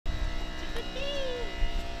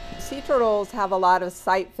sea turtles have a lot of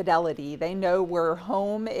site fidelity. They know where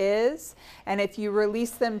home is, and if you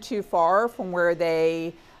release them too far from where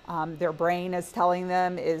their brain is telling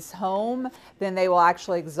them is home, then they will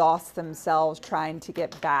actually exhaust themselves trying to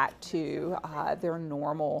get back to their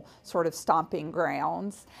normal sort of stomping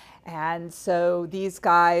grounds. And so these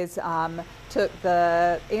guys took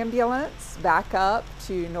the ambulance back up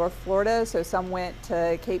to North Florida. So some went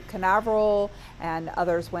to Cape Canaveral and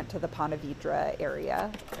others went to the Ponte Vedra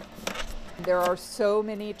area. There are so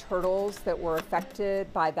many turtles that were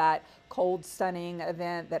affected by that cold stunning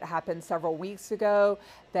event that happened several weeks ago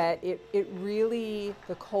that the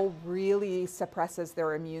cold really suppresses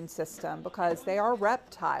their immune system, because they are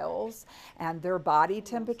reptiles and their body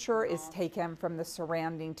temperature is taken from the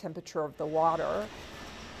surrounding temperature of the water.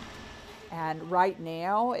 And right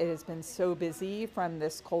now it has been so busy from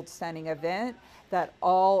this cold stunning event that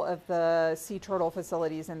all of the sea turtle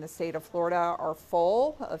facilities in the state of Florida are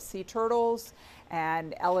full of sea turtles,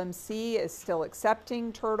 and LMC is still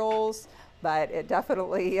accepting turtles, but it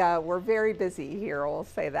definitely, we're very busy here, we'll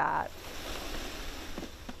say that.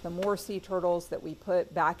 The more sea turtles that we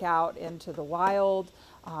put back out into the wild,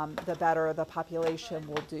 the better the population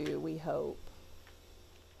will do, we hope.